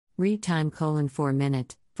Read time: 4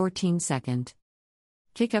 minute, 14 second.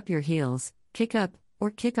 Kick up your heels, kick up,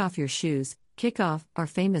 or kick off your shoes, kick off, are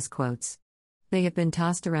famous quotes. They have been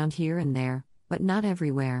tossed around here and there, but not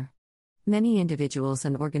everywhere. Many individuals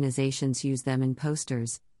and organizations use them in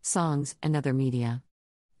posters, songs, and other media.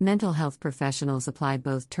 Mental health professionals apply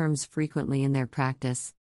both terms frequently in their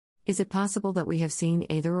practice. Is it possible that we have seen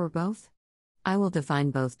either or both? I will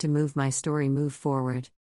define both to move my story move forward.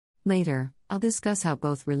 Later, I'll discuss how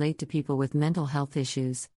both relate to people with mental health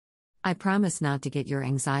issues. I promise not to get your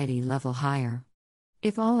anxiety level higher.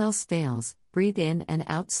 If all else fails, breathe in and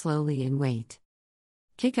out slowly and wait.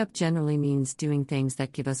 Kick up generally means doing things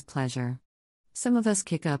that give us pleasure. Some of us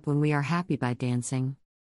kick up when we are happy by dancing.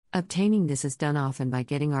 Obtaining this is done often by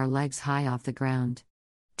getting our legs high off the ground.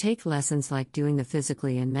 Take lessons like doing the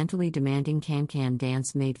physically and mentally demanding can-can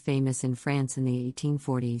dance made famous in France in the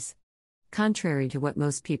 1840s. Contrary to what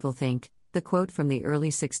most people think, the quote from the early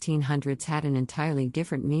 1600s had an entirely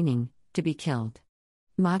different meaning: to be killed.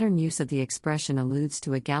 Modern use of the expression alludes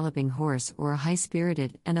to a galloping horse or a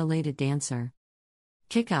high-spirited and elated dancer.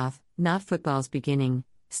 Kickoff, not football's beginning,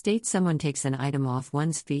 states someone takes an item off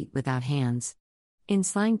one's feet without hands. In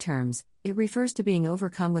slang terms, it refers to being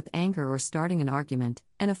overcome with anger or starting an argument,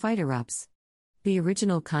 and a fight erupts. The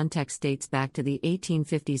original context dates back to the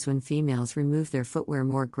 1850s when females removed their footwear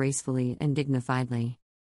more gracefully and dignifiedly.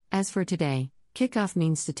 As for today, kickoff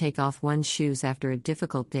means to take off one's shoes after a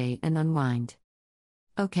difficult day and unwind.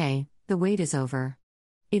 Okay, the wait is over.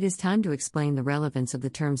 It is time to explain the relevance of the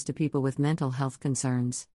terms to people with mental health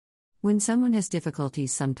concerns. When someone has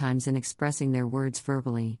difficulties sometimes in expressing their words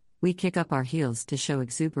verbally, we kick up our heels to show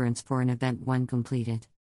exuberance for an event one completed.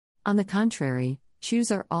 On the contrary,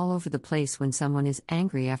 shoes are all over the place when someone is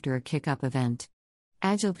angry after a kick-up event.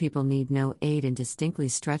 Agile people need no aid in distinctly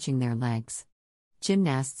stretching their legs.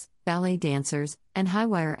 Gymnasts, ballet dancers, and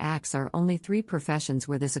high-wire acts are only 3 professions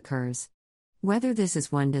where this occurs. Whether this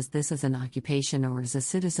is one does this as an occupation or as a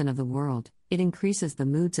citizen of the world, it increases the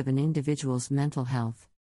moods of an individual's mental health.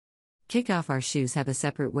 Kick off our shoes have a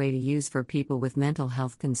separate way to use for people with mental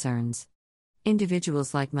health concerns.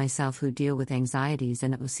 Individuals like myself who deal with anxieties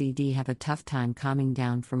and OCD have a tough time calming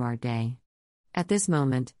down from our day. At this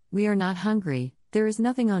moment, we are not hungry, there is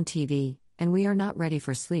nothing on TV, and we are not ready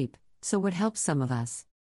for sleep, so what helps some of us?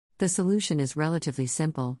 The solution is relatively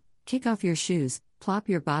simple: kick off your shoes, plop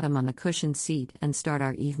your bottom on a cushioned seat, and start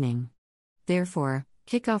our evening. Therefore,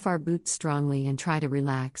 kick off our boots strongly and try to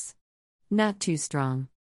relax. Not too strong.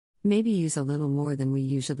 Maybe use a little more than we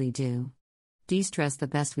usually do. De-stress the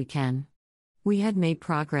best we can. We had made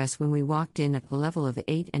progress when we walked in at the level of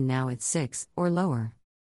 8 and now it's 6, or lower.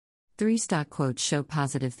 3 stock quotes show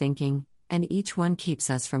positive thinking, and each one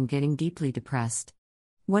keeps us from getting deeply depressed.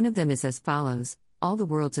 One of them is as follows: all the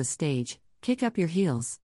world's a stage, kick up your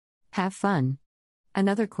heels. Have fun.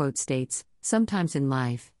 Another quote states, sometimes in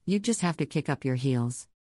life, you just have to kick up your heels.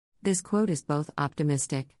 This quote is both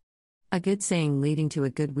optimistic. A good saying leading to a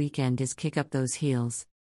good weekend is kick up those heels.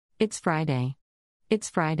 It's Friday. It's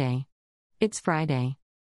Friday. It's Friday.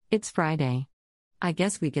 It's Friday. I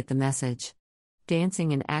guess we get the message.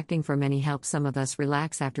 Dancing and acting for many help some of us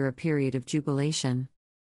relax after a period of jubilation.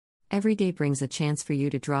 Every day brings a chance for you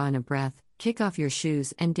to draw in a breath, kick off your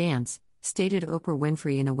shoes, and dance, stated Oprah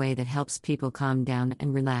Winfrey in a way that helps people calm down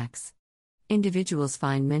and relax. Individuals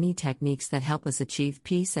find many techniques that help us achieve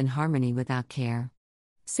peace and harmony without care.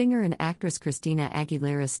 Singer and actress Christina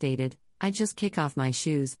Aguilera stated, "I just kick off my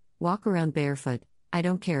shoes, walk around barefoot, I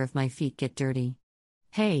don't care if my feet get dirty."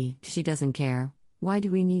 Hey, she doesn't care. Why do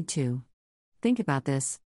we need to? Think about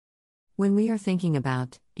this. When we are thinking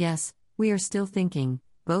about, yes, we are still thinking,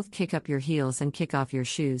 both kick up your heels and kick off your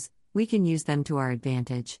shoes, we can use them to our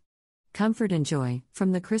advantage. Comfort and joy,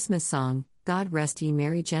 from the Christmas song, God Rest Ye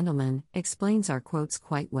Merry Gentlemen, explains our quotes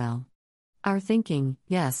quite well. Our thinking,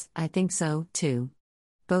 yes, I think so, too.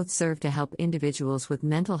 Both serve to help individuals with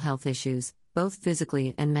mental health issues, both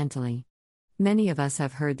physically and mentally. Many of us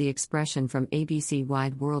have heard the expression from ABC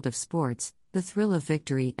Wide World of Sports, the thrill of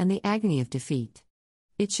victory and the agony of defeat.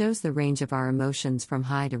 It shows the range of our emotions from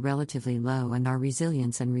high to relatively low and our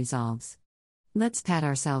resilience and resolves. Let's pat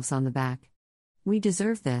ourselves on the back. We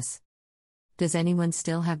deserve this. Does anyone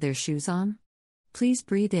still have their shoes on? Please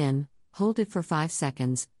breathe in, hold it for 5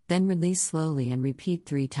 seconds, then release slowly and repeat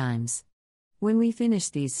 3 times. When we finish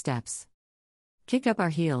these steps, kick up our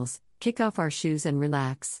heels, kick off our shoes, and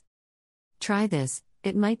relax. Try this,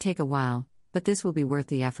 it might take a while, but this will be worth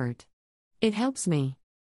the effort. It helps me.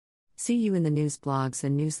 See you in the news blogs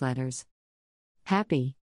and newsletters.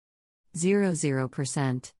 Happy.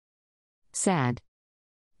 0%. Sad.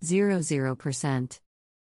 0%.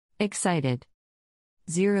 Excited.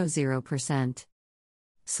 0%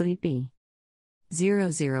 sleepy,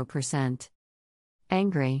 0%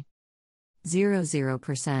 angry,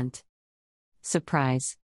 0%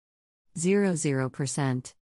 surprise, 0%